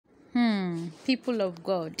People of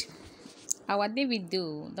God, our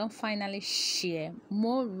Davido don't finally share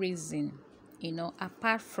more reason,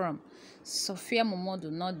 apart from Sophia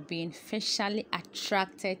Momodu not being facially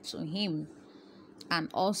attracted to him and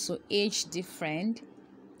also age different,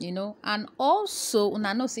 and also, and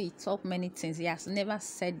I know say he talk many things. He has never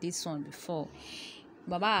said this one before.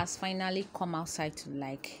 Baba has finally come outside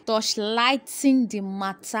to touch lighting the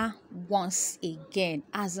matter once again,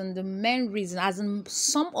 as in the main reason, as in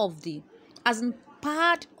some of the, as in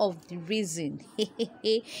part of the reason.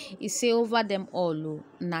 He say over them all,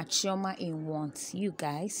 na Chioma in want. You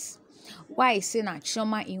guys, why he say na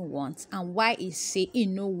Chioma in want, and why he say he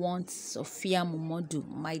no want Sophia Momodu,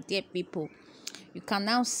 my dear people. You can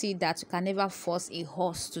now see that you can never force a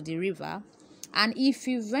horse to the river. And if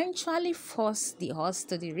you eventually force the horse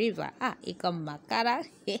to the river, it come makara.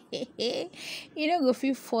 You know, go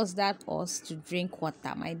feel force that horse to drink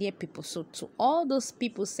water, my dear people. So to all those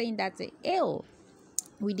people saying that, ew,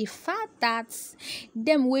 with the fact that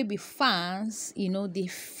them will be fans, they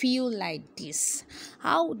feel like this.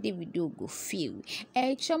 How Davido go feel?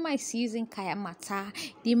 Chioma is using Kaya Mata.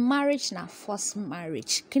 The marriage na first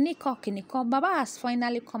marriage. Kiniko. Baba has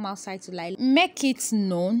finally come outside to make it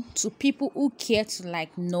known to people who care to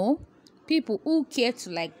know, people who care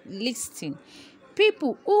to listen,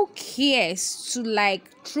 people who cares to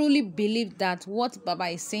truly believe that what Baba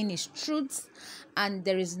is saying is truth, and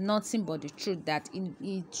there is nothing but the truth, that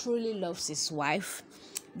he truly loves his wife.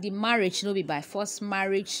 The marriage no be by force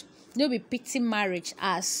marriage, no be pity marriage,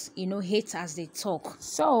 as hate as they talk.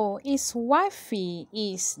 So his wifey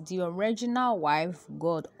is the original wife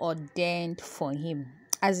God ordained for him,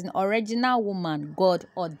 as an original woman God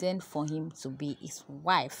ordained for him to be his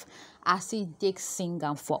wife, as he take sing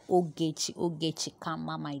am for Ogechi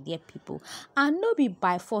Kama, my dear people. And no be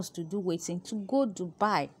by force to do waiting to go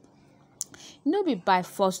Dubai. No be by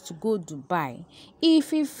force to go Dubai.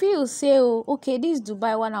 If you feel say, okay, this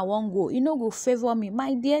Dubai one I won't go, go favor me,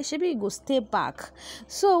 my dear, shebi go stay back.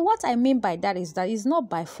 So what I mean by that is that it's not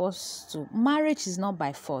by force to marriage, is not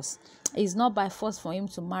by force. It's not by force for him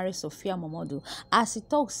to marry Sophia Momodu. As he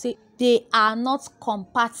talks, say they are not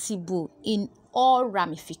compatible in all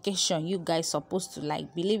ramification. You guys supposed to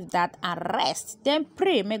believe that and rest. Then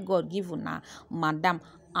pray, may God give una madam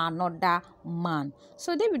another man.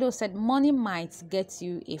 So Davido said money might get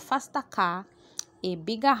you a faster car, a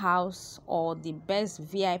bigger house, or the best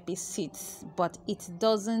VIP seats, but it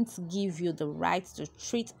doesn't give you the right to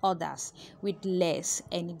treat others with less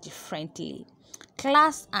any differently.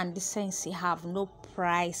 Class and decency have no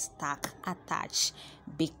price tag attached.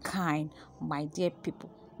 Be kind, my dear people.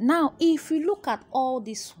 Now, if you look at all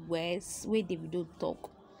these words where Davido talk,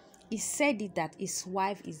 he said it that his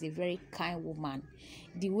wife is a very kind woman.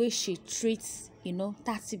 The way she treats, 30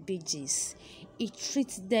 BGs, he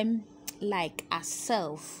treats them like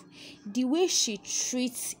herself. The way she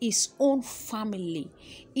treats his own family,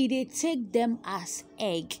 they take them as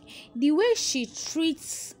egg. The way she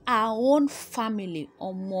treats her own family,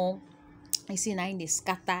 or more, you see, now in the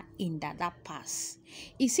scatter in Dada pass.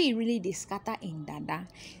 You see, really the scatter in Dada.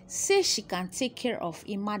 Say she can take care of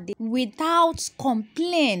Imade without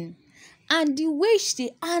complaint. And the way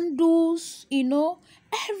she handles,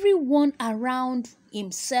 everyone around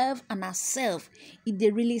himself and herself,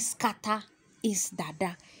 they really scatter is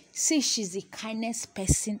Dada. Say she's the kindest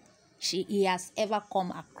person he has ever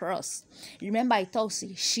come across. Remember, I told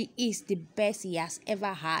you she is the best he has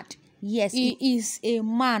ever had. Yes, he is a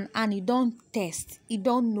man and he don't test. He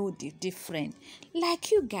don't know the difference.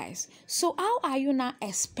 Like you guys. So how are you now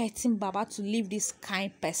expecting Baba to leave this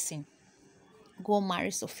kind person? Go marry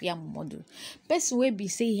Sophia Momodu. Person wey be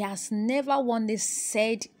say he has never once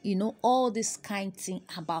said, all this kind thing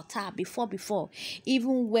about her before.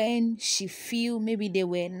 Even when she feel maybe they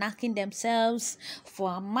were knocking themselves, for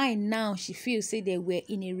her mind now, she feels say they were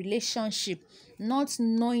in a relationship, not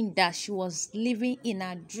knowing that she was living in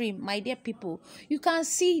a dream. My dear people, you can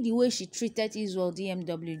see the way she treated Israel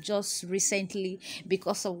DMW just recently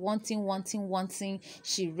because of wanting.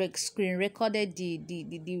 She screen recorded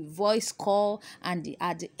the voice call, and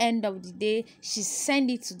at the end of the day, she sent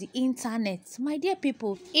it to the internet. My dear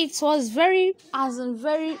people, it was very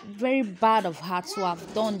bad of her to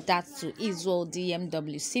have done that to Israel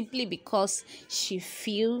DMW, simply because she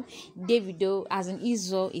feel Davido, as in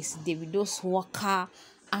Israel, is Davido's worker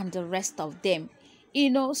and the rest of them.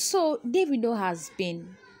 So Davido has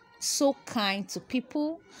been so kind to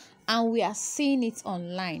people, and we are seeing it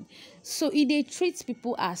online. So they treat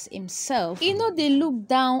people as himself. They look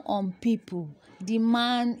down on people. The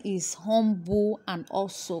man is humble and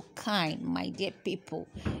also kind, my dear people.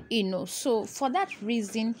 So for that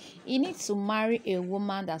reason, he needs to marry a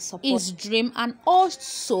woman that supports his dream and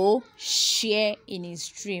also share in his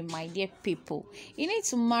dream, my dear people. He needs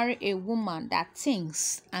to marry a woman that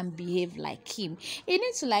thinks and behave like him. He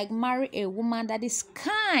needs to marry a woman that is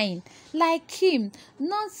kind like him,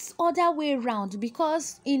 not other way around,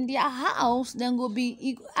 because in their house then go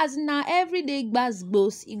be as now everyday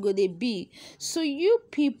gbas e go dey be. So you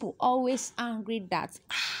people always angry that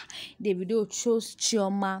Davido chose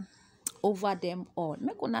Chioma over them all.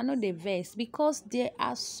 Make una know the verse, because there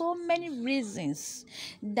are so many reasons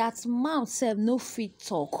that mouth sef no fit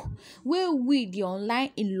talk, wey we the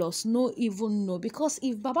online in-laws no even know. Because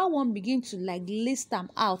if baba wan begin to list am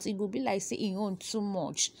out, e go be like say e own too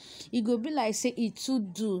much, e go be like say e too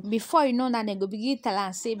do. Before you know that, dem go begin tell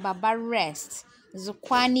am say baba rest,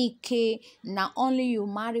 Zukwanike, now only you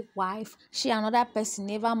marry wife, she another person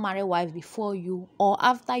never marry wife before you, or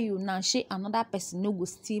after you now she another person no go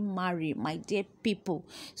still marry, my dear people.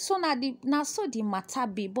 So now so the matter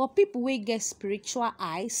be. But people wey get spiritual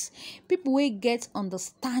eyes, people wey get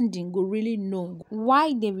understanding go really know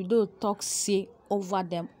why Davido talk say over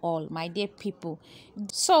them all, my dear people.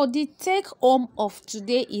 So the take home of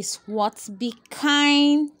today is what? Be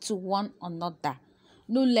kind to one another.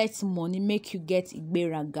 No let money make you get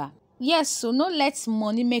igberaga. Yes, so no let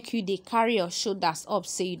money make you dey carry your shoulders up,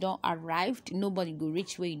 say you don arrived, nobody go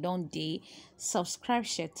reach where you don dey. Subscribe,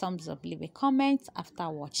 share, thumbs up, leave a comment after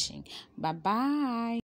watching. Bye bye.